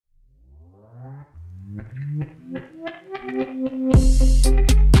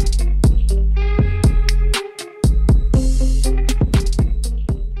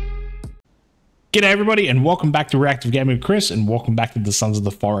G'day everybody and welcome back to Reactive Gaming with Chris and welcome back to the Sons of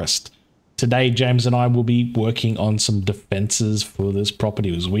the Forest. Today James and I will be working on some defenses for this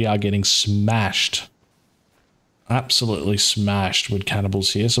property as we are getting smashed. Absolutely smashed with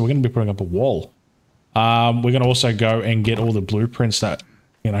cannibals here, so we're going to be putting up a wall. We're going to also go and get all the blueprints that,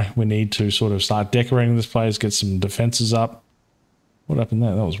 you know, we need to sort of start decorating this place, get some defenses up. What happened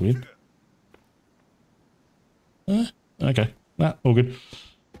there? That was weird. Okay, nah, all good.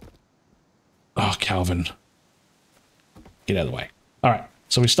 Oh, Calvin. Get out of the way. All right,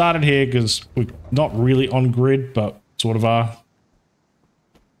 so we started here because we're not really on grid, but sort of are.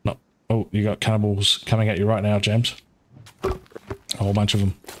 No. Oh, you got cannibals coming at you right now, James. A whole bunch of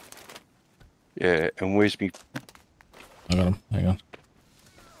them. Yeah, and where's me? I got them. Hang on.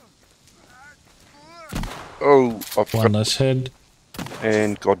 Oh, I've One less head.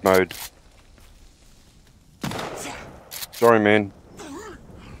 And God mode. Sorry, man.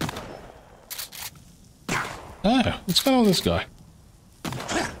 Oh, what's going on with this guy?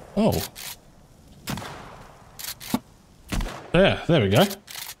 Oh. Yeah, there we go.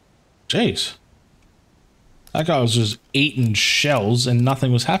 Jeez. That guy was just eating shells and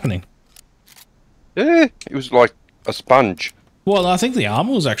nothing was happening. Yeah, it was like a sponge. Well, I think the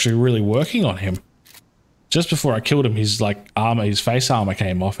armor was actually really working on him. Just before I killed him, his face armor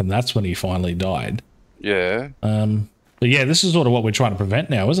came off, and that's when he finally died. Yeah. But yeah, this is sort of what we're trying to prevent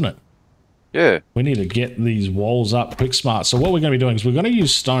now, isn't it? Yeah. We need to get these walls up quick smart. So what we're going to be doing is we're going to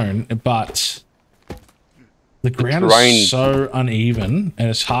use stone, but the ground is so uneven and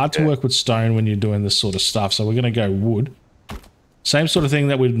it's hard to work with stone when you're doing this sort of stuff. So we're going to go wood. Same sort of thing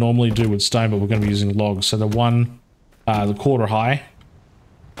that we'd normally do with stone, but we're going to be using logs. So the quarter high,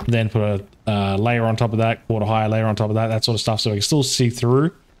 then put a layer on top of that, quarter high, layer on top of that, that sort of stuff. So we can still see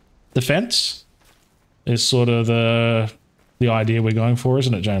through the fence is sort of the idea we're going for,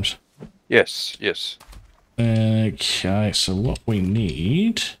 isn't it, James? Yes, yes. Okay, so what we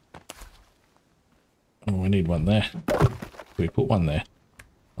need... Oh, we need one there. We put one there.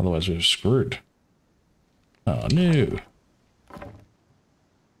 Otherwise we're screwed. Oh, no.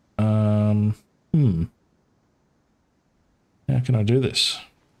 How can I do this?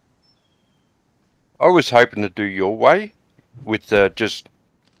 I was hoping to do your way with just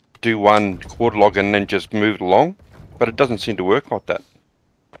do one quarter log and then just move it along, but it doesn't seem to work like that.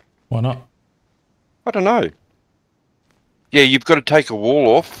 Why not? I don't know. Yeah, you've got to take a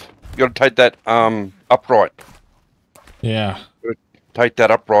wall off. You've got to take that upright. Yeah. Take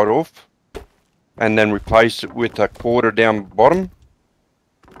that upright off and then replace it with a quarter down bottom.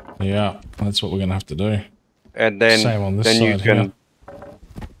 Yeah, that's what we're going to have to do. And then, same on this side here.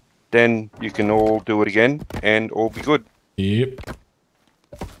 Then you can all do it again and all be good. Yep.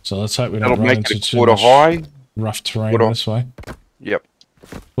 So let's hope we don't run into too quarter much high. rough terrain this way. Yep.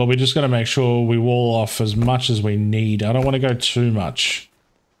 Well, we just got to make sure we wall off as much as we need. I don't want to go too much.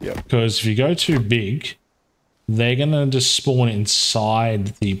 Yep. Because if you go too big, they're going to just spawn inside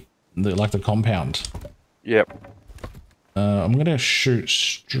the compound. Yep. I'm going to shoot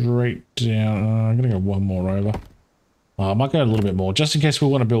straight down. I'm going to go one more over. I might go a little bit more, just in case we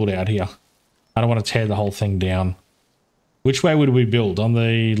want to build out here. I don't want to tear the whole thing down. Which way would we build? On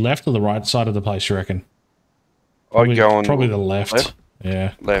the left or the right side of the place, you reckon? I'd go on probably the left.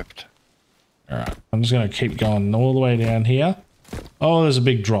 Yeah. Left. Alright. I'm just going to keep going all the way down here. Oh, there's a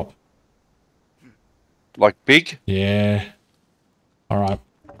big drop. Like big? Yeah. Alright.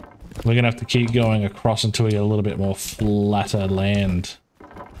 We're going to have to keep going across until we get a little bit more flatter land.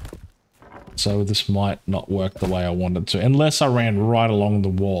 So this might not work the way I wanted to. Unless I ran right along the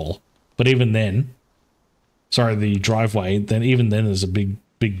wall. But even then... Sorry, the driveway. Then even then there's a big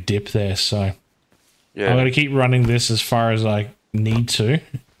dip there. So yeah. I'm going to keep running this as far as I need to.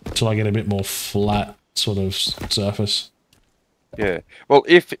 Until I get a bit more flat sort of surface. Yeah. Well,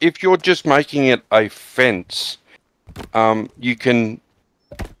 if you're just making it a fence, you can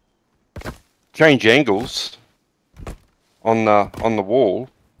change angles on the wall.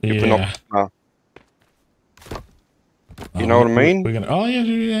 If yeah. We're not, you know what I mean? We're gonna. Oh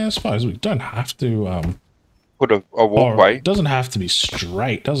yeah. I suppose we don't have to put a walkway. It doesn't have to be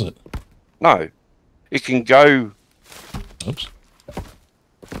straight, does it? No, it can go. Oops.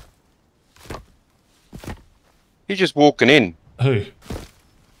 He's just walking in. Who?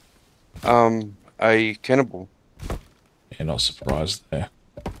 A cannibal. Yeah, not surprised there.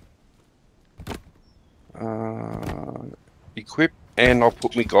 Equip, and I'll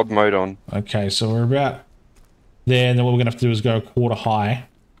put my God mode on. Okay, so we're about there, and then what we're gonna have to do is go quarter high.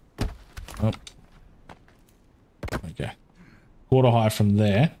 Oh. Okay. Quarter high from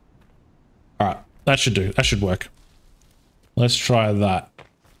there. Alright, that should do. That should work. Let's try that.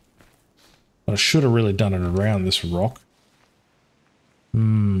 But I should have really done it around this rock.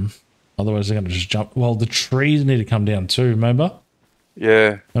 Otherwise they're going to just jump. Well, the trees need to come down too, remember?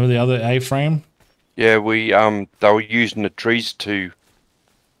 Yeah. Remember the other A-frame? Yeah, they were using the trees to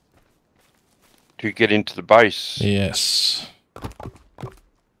get into the base. Yes.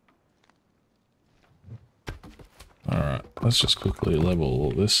 Alright, let's just quickly level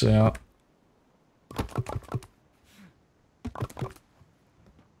all this out.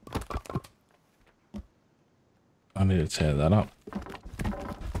 I need to tear that up.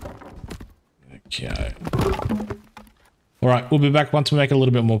 Okay. Alright, we'll be back once we make a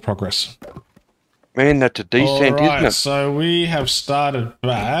little bit more progress. Man, that's a descent, isn't it? So we have started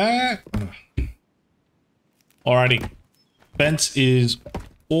back. Alrighty. Fence is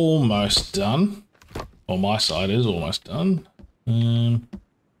almost done. Or my side is almost done. So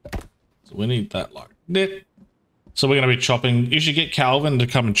we need that like that. So we're going to be chopping. You should get Calvin to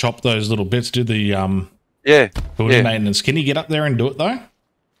come and chop those little bits. Do the building maintenance. Can you get up there and do it though?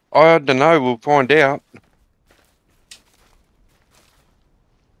 I don't know. We'll find out.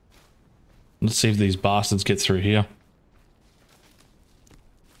 Let's see if these bastards get through here.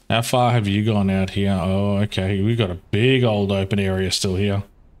 How far have you gone out here? Oh, okay. We've got a big old open area still here.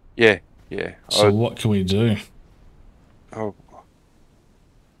 Yeah, yeah. So what can we do? Oh.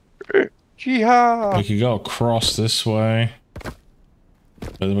 Yeehaw! We could go across this way. But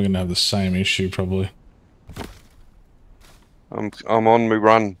then we're going to have the same issue probably. I'm on my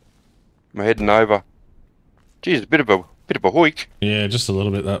run. I'm heading over. Geez, a bit of a hoik. Yeah, just a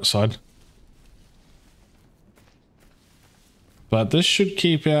little bit that side. But this should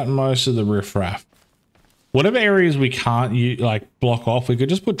keep out most of the riffraff. Whatever areas we can't like block off, we could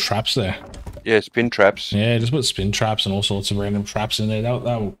just put traps there. Yeah, spin traps. Yeah, just put spin traps and all sorts of random traps in there.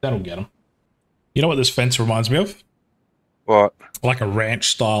 That'll get them. You know what this fence reminds me of? What? Like a ranch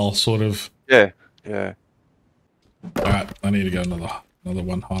style sort of. Yeah, yeah. All right, I need to go another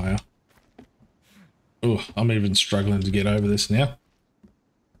one higher. Oh, I'm even struggling to get over this now.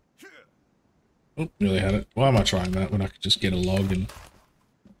 Oh, nearly had it. Why am I trying that when I could just get a log and...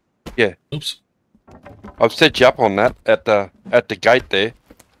 Yeah. Oops. I've set you up on that at the gate there.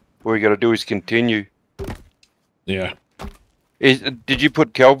 All you got to do is continue. Yeah. Did you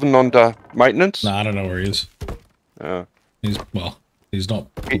put Kelvin onto maintenance? No, I don't know where he is. He's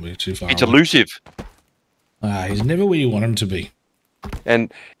not probably too far. It's elusive. He's never where you want him to be.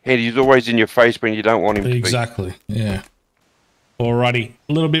 And he's always in your face when you don't want him to be. Exactly, yeah. Alrighty,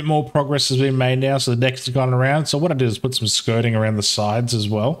 a little bit more progress has been made now, so the deck's gone around. So what I did is put some skirting around the sides as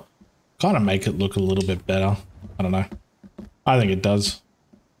well. Kind of make it look a little bit better. I don't know. I think it does.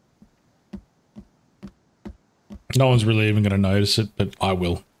 No one's really even going to notice it, but I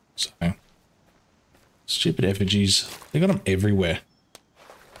will. So, stupid effigies. They got them everywhere.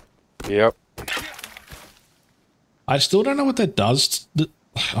 Yep. I still don't know what that does.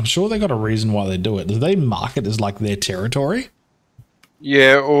 I'm sure they got a reason why they do it. Do they mark it as like their territory?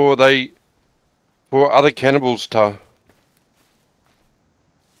 Yeah, or for other cannibals to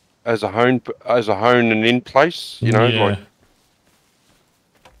as a hone and in place, you know, yeah. like.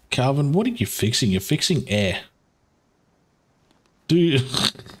 Calvin, what are you fixing? You're fixing air. Dude,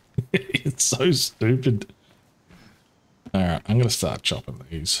 it's so stupid. All right, I'm gonna start chopping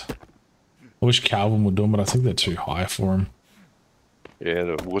these. I wish Calvin would do them, but I think they're too high for him. Yeah,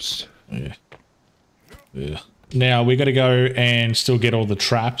 that was. Yeah. Yeah. Now we got to go and still get all the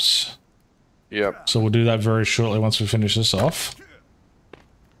traps. Yep. So we'll do that very shortly once we finish this off.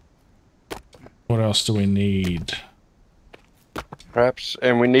 What else do we need? Traps,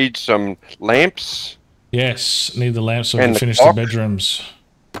 and we need some lamps. Yes, need the lamps so we can finish the bedrooms.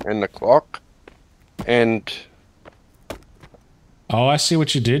 And the clock. And... Oh, I see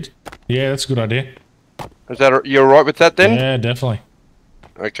what you did. Yeah, that's a good idea. Is that... You're alright with that then? Yeah, definitely.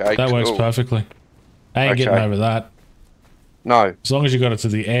 Okay, that works perfectly. I ain't getting over that. No. As long as you got it to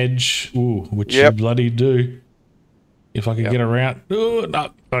the edge, ooh, which you bloody do. If I could get around... Oh, no,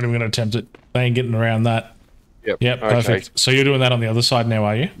 not even going to attempt it. I ain't getting around that. Yep, perfect. So you're doing that on the other side now,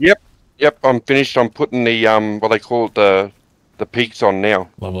 are you? Yep. Yep, I'm finished. I'm putting the, what they call it, the peaks on now.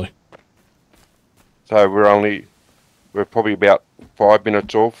 Lovely. So we're probably about 5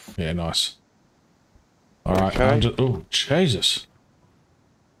 minutes off. Yeah, nice. All right. Oh, Jesus.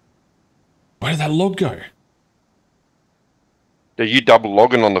 Where did that log go? Are you double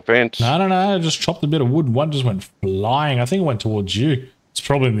logging on the fence? No. I just chopped a bit of wood. One just went flying. I think it went towards you. It's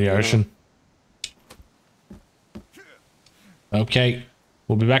probably in the ocean. Okay.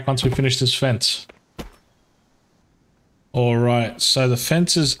 We'll be back once we finish this fence. All right. So the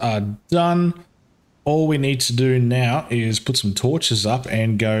fences are done. all we need to do now is put some torches up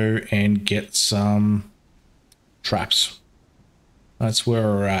and go and get some traps. That's where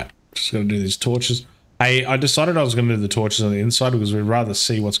we're at. Just gotta do these torches. Hey, I decided I was going to do the torches on the inside because we'd rather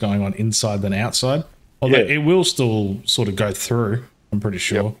see what's going on inside than outside. Although it will still sort of go through, I'm pretty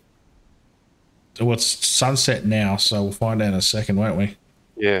sure. Yep. Well, it's sunset now, so we'll find out in a second, won't we?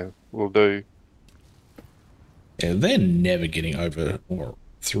 Yeah, we'll do. Yeah, they're never getting over or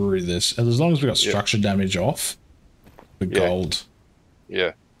through this. And as long as we got structure damage off, the gold.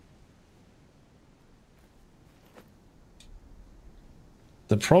 Yeah.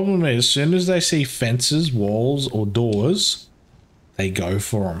 The problem is, as soon as they see fences, walls, or doors, they go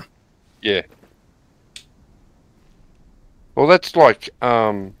for them. Yeah. Well, that's like,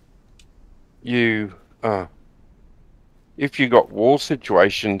 if you got wall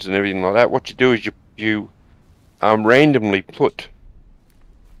situations and everything like that, what you do is you randomly put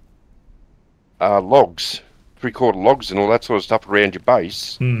logs, 3/4 logs and all that sort of stuff around your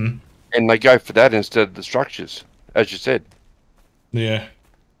base, and they go for that instead of the structures, as you said. Yeah.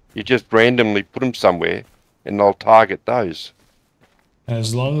 You just randomly put them somewhere, and they'll target those.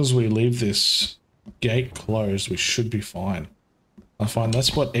 As long as we leave this gate closed, we should be fine. I find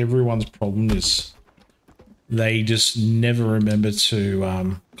that's what everyone's problem is. They just never remember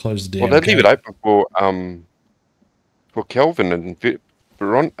to close the damn gate. Well, they leave it open for Kelvin and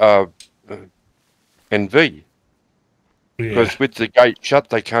V. Because with the gate shut,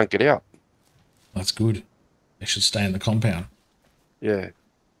 they can't get out. That's good. They should stay in the compound. Yeah.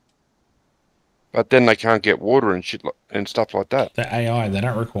 But then they can't get water and shit and stuff like that. The AI, they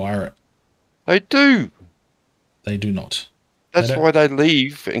don't require it. They do. They do not. That's why they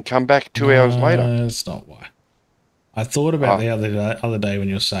leave and come back 2 hours later. That's not why. I thought about the other day when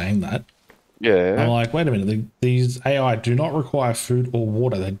you were saying that. Yeah. I'm like, wait a minute. These AI do not require food or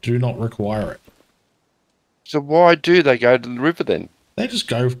water. They do not require it. So why do they go to the river then? They just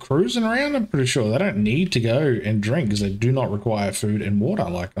go cruising around, I'm pretty sure. They don't need to go and drink because they do not require food and water.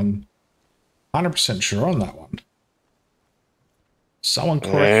 Like, I'm 100% sure on that one. Someone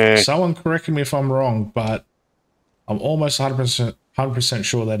correct me if I'm wrong, but I'm almost 100%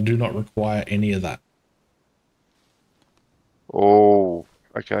 sure they do not require any of that. Oh,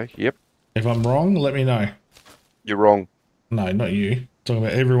 okay. Yep. If I'm wrong, let me know. You're wrong. No, not you. I'm talking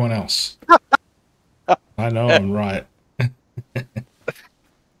about everyone else. I know I'm right.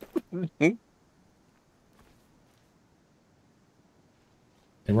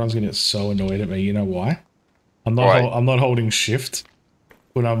 Everyone's gonna get so annoyed at me. You know why? I'm not holding shift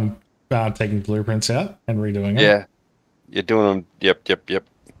when I'm taking blueprints out and redoing them. Yeah, you're doing them. Yep.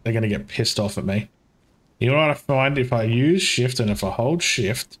 They're gonna get pissed off at me. You know what I find if I use shift and if I hold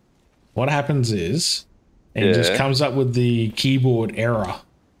shift, what happens is it just comes up with the keyboard error.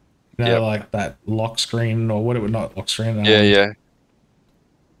 You know, like that lock screen or what it would not lock screen. Yeah.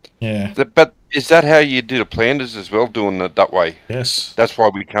 But is that how you do the planters as well, doing it that way? Yes. That's why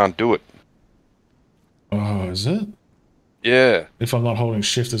we can't do it. Oh, is it? Yeah. If I'm not holding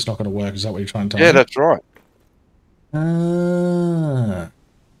shift, it's not going to work. Is that what you're trying to tell me? Yeah, that's right.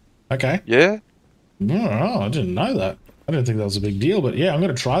 Okay. Yeah? Oh, I didn't know that. I didn't think that was a big deal, but yeah, I'm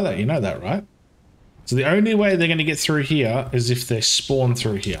going to try that. You know that, right? So the only way they're going to get through here is if they spawn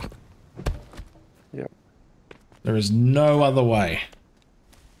through here. Yep. There is no other way.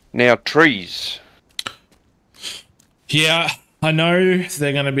 Now, trees. Yeah, I know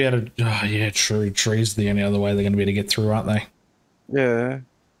they're going to be able to... Oh, yeah, true. Trees are the only other way they're going to be able to get through, aren't they? Yeah.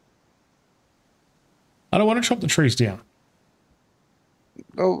 I don't want to chop the trees down.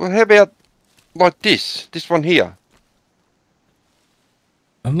 Well, how about like this? This one here.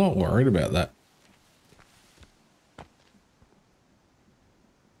 I'm not worried about that.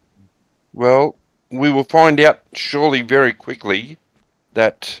 Well, we will find out surely very quickly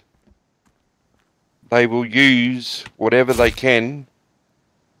that they will use whatever they can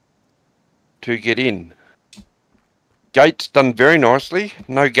to get in. Gate's done very nicely.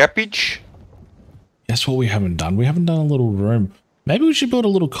 No gappage. That's what we haven't done. We haven't done a little room. Maybe we should build a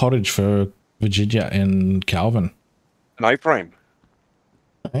little cottage for Virginia and Calvin. An A-frame.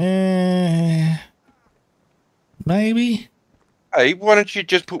 Maybe. Hey, why don't you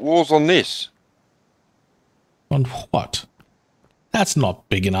just put walls on this? On what? That's not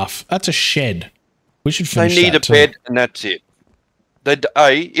big enough. That's a shed. We should finish They need that a bed and that's it.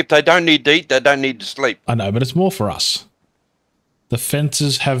 If they don't need to eat, they don't need to sleep. I know, but it's more for us. The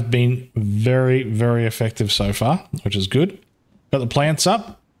fences have been very, very effective so far, which is good. Got the plants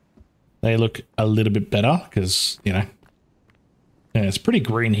up. They look a little bit better because, you know, yeah, it's pretty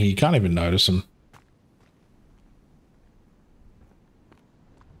green here. You can't even notice them.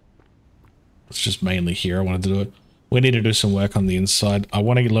 Let's just mainly here I wanted to do it. We need to do some work on the inside. I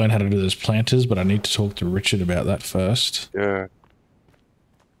want to learn how to do those planters, but I need to talk to Richard about that first. Yeah.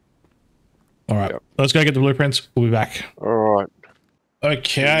 All right, let's go get the blueprints. We'll be back. All right.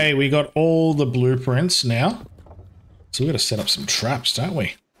 Okay, we got all the blueprints now. So we got to set up some traps, don't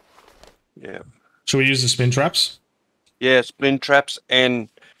we? Yeah. Should we use the spin traps? Yeah, spin traps and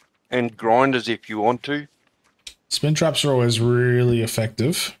grinders if you want to. Spin traps are always really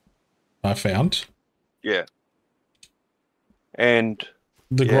effective, I found. Yeah. And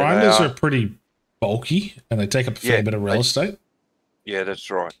the grinders are pretty bulky and they take up a fair bit of real estate. Yeah, that's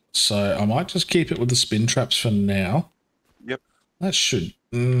right. So I might just keep it with the spin traps for now. Yep. That should...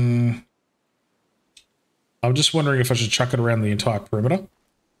 I'm just wondering if I should chuck it around the entire perimeter.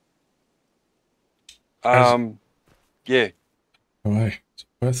 Yeah. Oh, it's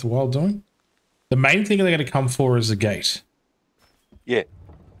worthwhile doing. The main thing they're going to come for is the gate. Yeah.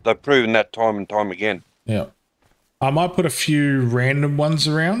 They've proven that time and time again. Yeah. I might put a few random ones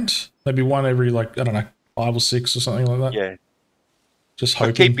around. Maybe one every, like, I don't know, 5 or 6 or something like that. Yeah. Just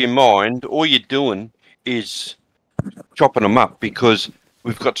hoping. But keep in mind, all you're doing is chopping them up because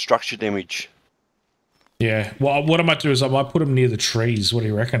we've got structure damage. Yeah. Well, what I might do is I might put them near the trees. What do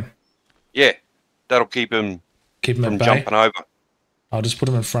you reckon? Yeah. That'll keep them from jumping over. I'll just put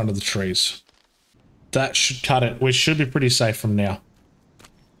them in front of the trees. That should cut it. We should be pretty safe from now.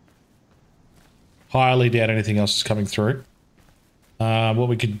 Highly doubt anything else is coming through. What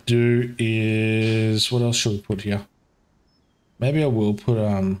we could do is... What else should we put here? Maybe I will put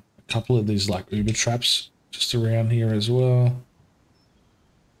a couple of these like Uber traps just around here as well.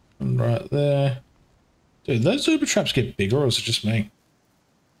 And right there. Dude, those Uber traps get bigger or is it just me?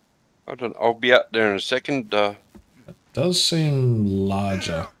 I'll be out there in a second. It does seem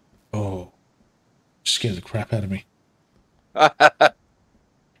larger. Oh. Scared the crap out of me.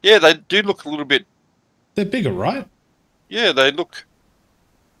 Yeah, they do look a little bit... They're bigger, right? Yeah, they look...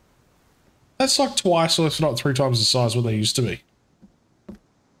 That's like twice or if not 3 times the size what they used to be.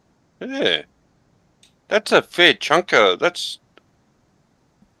 Yeah. That's a fair chunker. That's...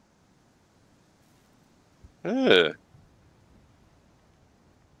 Yeah.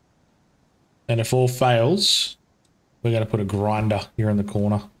 And if all fails, we're going to put a grinder here in the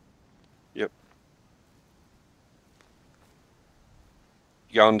corner. Yep.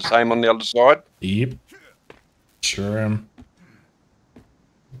 You going the same on the other side? Yep. Sure am.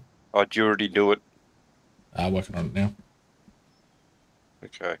 I'd already do it. Working on it now.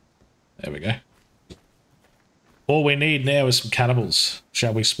 Okay. There we go. All we need now is some cannibals.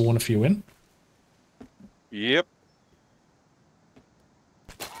 Shall we spawn a few in? Yep.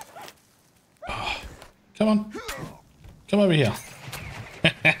 Oh, come on. Come over here.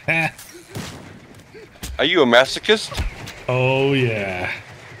 Are you a masochist? Oh, yeah.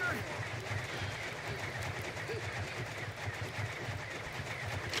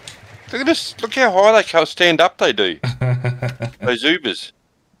 Look at this. Look how high they can stand up they do. Those Ubers.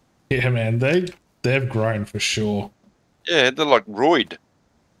 Yeah, man. They've grown for sure. Yeah, they're like roid.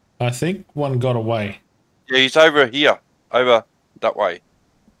 I think one got away. Yeah, he's over here. Over that way.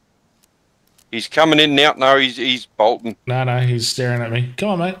 He's coming in and out. No, he's bolting. No, he's staring at me. Come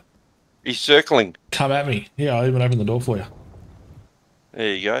on, mate. He's circling. Come at me. Yeah, I'll even open the door for you.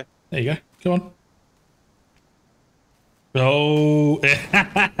 There you go. There you go. Come on. Oh,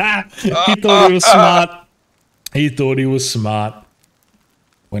 he thought he was smart. He thought he was smart.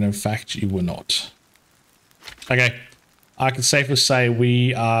 When in fact you were not. Okay. I can safely say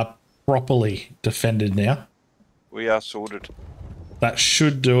we are properly defended now. We are sorted. That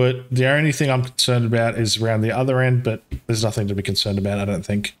should do it. The only thing I'm concerned about is around the other end, but there's nothing to be concerned about, I don't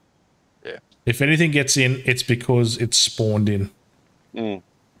think. Yeah. If anything gets in, it's because it's spawned in. Mm.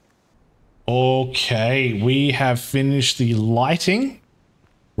 Okay, we have finished the lighting.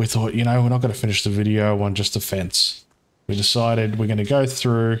 We thought, you know, we're not going to finish the video on just the fence. We decided we're going to go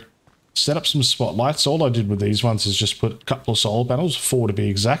through, set up some spotlights. All I did with these ones is just put a couple of solar panels, 4 to be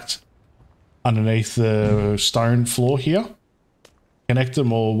exact, underneath the stone floor here. Connect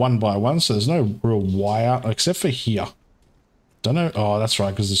them all one by one, so there's no real wire, except for here. Don't know. Oh, that's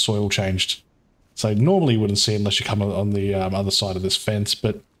right, because the soil changed. So normally you wouldn't see it unless you come on the other side of this fence,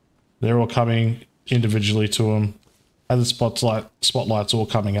 but they're all coming individually to them. And the spotlights all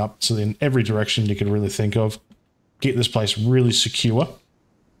coming up, so in every direction you could really think of. Get this place really secure.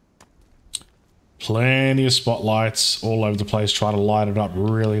 Plenty of spotlights all over the place. Try to light it up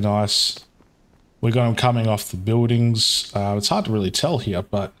really nice. We got them coming off the buildings. It's hard to really tell here,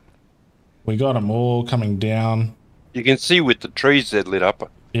 but we got them all coming down. You can see with the trees that lit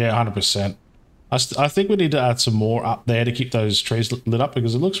up. Yeah, 100%. I think we need to add some more up there to keep those trees lit up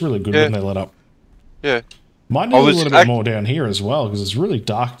because it looks really good when they're lit up. Yeah. Might need a little bit more down here as well, because it's really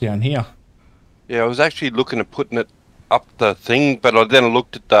dark down here. Yeah, I was actually looking at putting it up the thing, but I then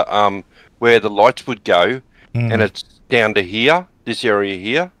looked at the where the lights would go, and it's down to here, this area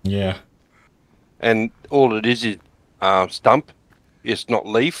here. Yeah. And all it is stump. It's not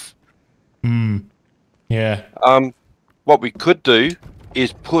leaf. Yeah. What we could do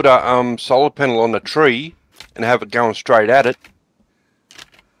is put a solar panel on a tree and have it going straight at it.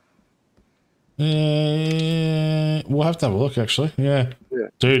 We'll have to have a look, actually. Yeah.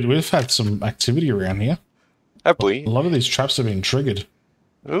 Dude, we've had some activity around here. Have we? A lot of these traps have been triggered.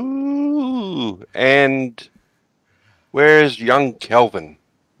 Ooh. And where's young Calvin?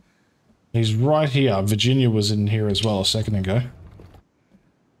 He's right here. Virginia was in here as well a second ago.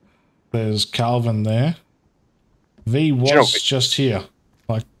 There's Calvin there. V was just here,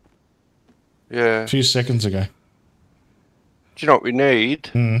 like a few seconds ago. Do you know what we need?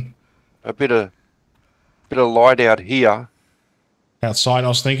 A bit of light out here. Outside, I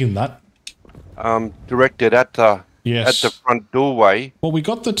was thinking that. Directed at the front doorway. Well, we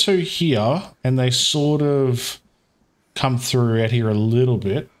got the two here, and they sort of come through out here a little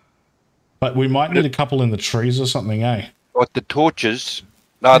bit. But we might need a couple in the trees or something, eh? Like the torches.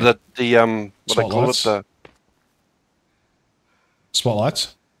 No, what they call it, the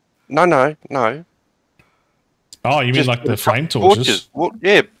spotlights? No. Oh, you mean like the flame torches?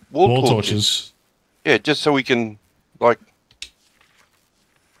 Wall torches. Yeah, just so we can, like...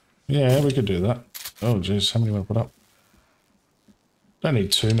 Yeah, we could do that. Oh, jeez, how many want to put up? Don't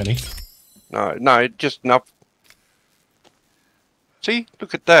need too many. No, just enough. See?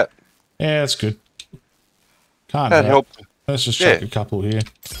 Look at that. Yeah, that's good. Can't help. Let's just chuck a couple here.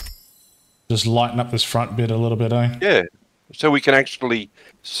 Just lighten up this front bit a little bit, eh? Yeah. So we can actually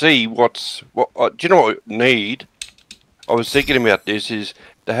see what. Do you know what we need? I was thinking about this is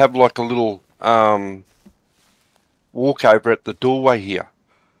to have like a little walkover at the doorway here.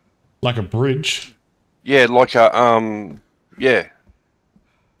 Like a bridge? Yeah, like a yeah.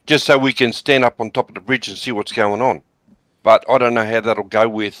 Just so we can stand up on top of the bridge and see what's going on. But I don't know how that'll go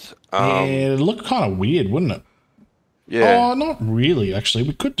with... yeah, it'd look kind of weird, wouldn't it? Yeah. Oh, not really, actually.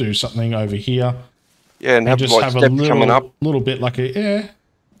 We could do something over here. Yeah, and have just like have steps a little, coming up. Little bit like a... Yeah,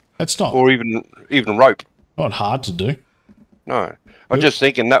 it's not... Or even rope. Not hard to do. No. I'm just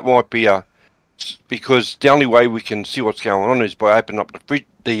thinking that might be a... Because the only way we can see what's going on is by opening up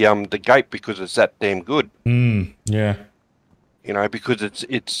the gate because it's that damn good. Yeah. You know, because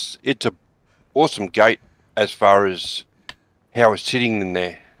it's a awesome gate as far as how it's sitting in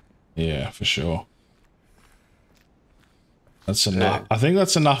there. Yeah, for sure. That's enough. I think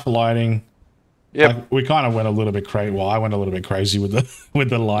that's enough lighting. Yeah, like, we kind of went a little bit crazy. Well, I went a little bit crazy with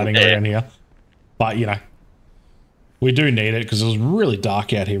the lighting around here, but you know, we do need it because it was really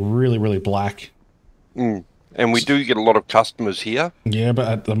dark out here, really black. And we do get a lot of customers here. Yeah, but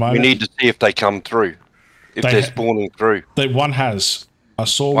at the moment we need to see if they come through, if they're spawning through. One has. I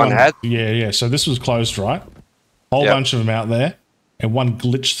saw one. Has? Yeah. So this was closed, right? Whole bunch of them out there, and one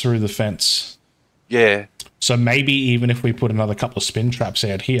glitched through the fence. Yeah. So maybe even if we put another couple of spin traps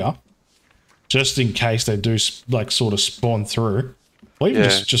out here, just in case they do like sort of spawn through, or even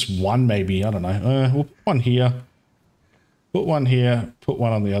just one maybe. I don't know. We'll put one here. Put one here. Put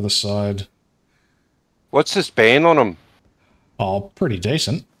one on the other side. What's the span on them? Oh, pretty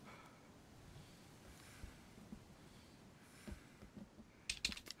decent.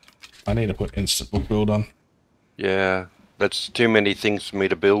 I need to put instant book build on. Yeah, that's too many things for me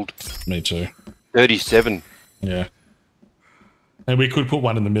to build. Me too. 37. Yeah. And we could put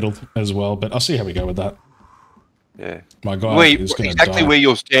one in the middle as well, but I'll see how we go with that. Yeah. My guy is going to die. Exactly where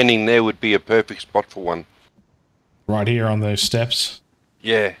you're standing there would be a perfect spot for one. Right here on those steps?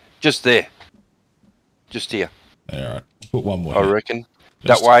 Yeah, just there. Just here. All right. Put one more. I reckon.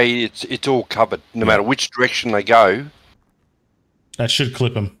 That way it's all covered. No matter which direction they go. That should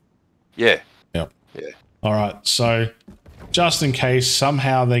clip them. Yeah. Yep. Yeah. All right. So just in case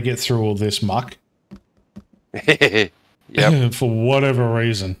somehow they get through all this muck. Yep. For whatever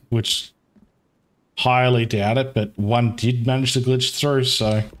reason, which highly doubt it, but one did manage to glitch through,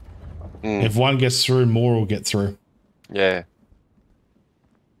 so if one gets through, more will get through. Yeah.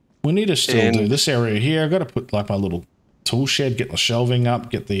 We need to still do this area here. I've got to put like my little tool shed, get the shelving up,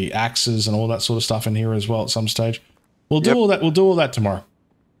 get the axes and all that sort of stuff in here as well at some stage. We'll do all that. We'll do all that tomorrow.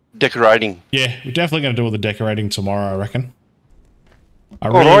 Decorating. Yeah, we're definitely going to do all the decorating tomorrow, I reckon. I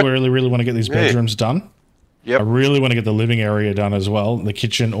really want to get these bedrooms done. Yep. I really want to get the living area done as well, the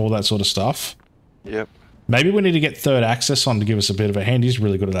kitchen, all that sort of stuff. Yep. Maybe we need to get third access on to give us a bit of a hand. He's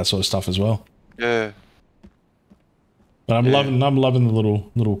really good at that sort of stuff as well. Yeah. But I'm loving the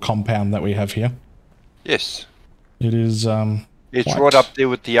little compound that we have here. Yes. It is. It's right up there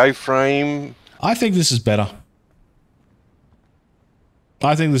with the A-frame. I think this is better.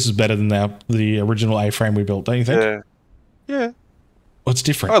 I think this is better than the original A-frame we built. Don't you think? Yeah. Yeah. Well, it's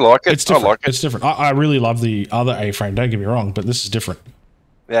different. I like it. It's different. I like it. It's different. I really love the other A-frame. Don't get me wrong, but this is different.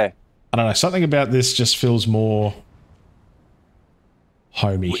 Yeah. I don't know. Something about this just feels more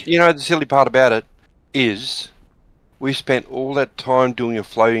homey. You know, the silly part about it is we spent all that time doing a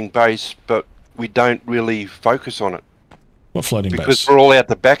floating base, but we don't really focus on it. What floating base? Because we're all out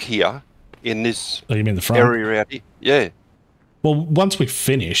the back here in this you mean the front area out here. Yeah. Well, once we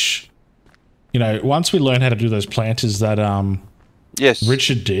finish, you know, once we learn how to do those planters that yes,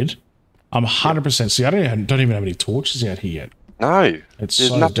 Richard did, I'm 100%. See, I don't even have any torches out here yet. No, there's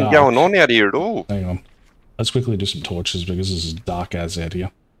so nothing going on out here at all. Hang on. Let's quickly do some torches because this is dark as out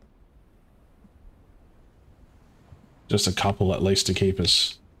here. Just a couple at least to keep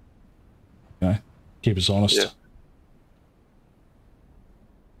us, you know, keep us honest. Yeah.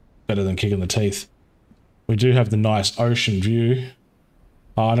 Better than kicking the teeth. We do have the nice ocean view.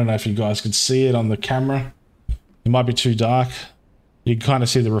 Oh, I don't know if you guys can see it on the camera. It might be too dark. You can kind of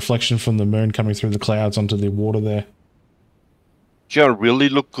see the reflection from the moon coming through the clouds onto the water there. Do you know what really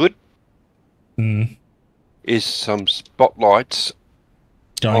look good? Mm. Is some spotlights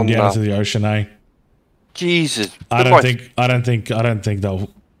going down into the ocean, eh? Jesus, I don't think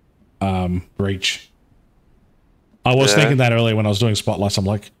they'll reach. I was thinking that earlier when I was doing spotlights. I'm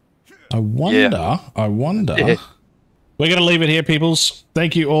like, I wonder. Yeah. We're going to leave it here, peoples.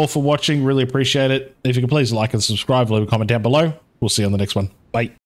 Thank you all for watching. Really appreciate it. If you could please like and subscribe, leave a comment down below. We'll see you on the next one. Bye.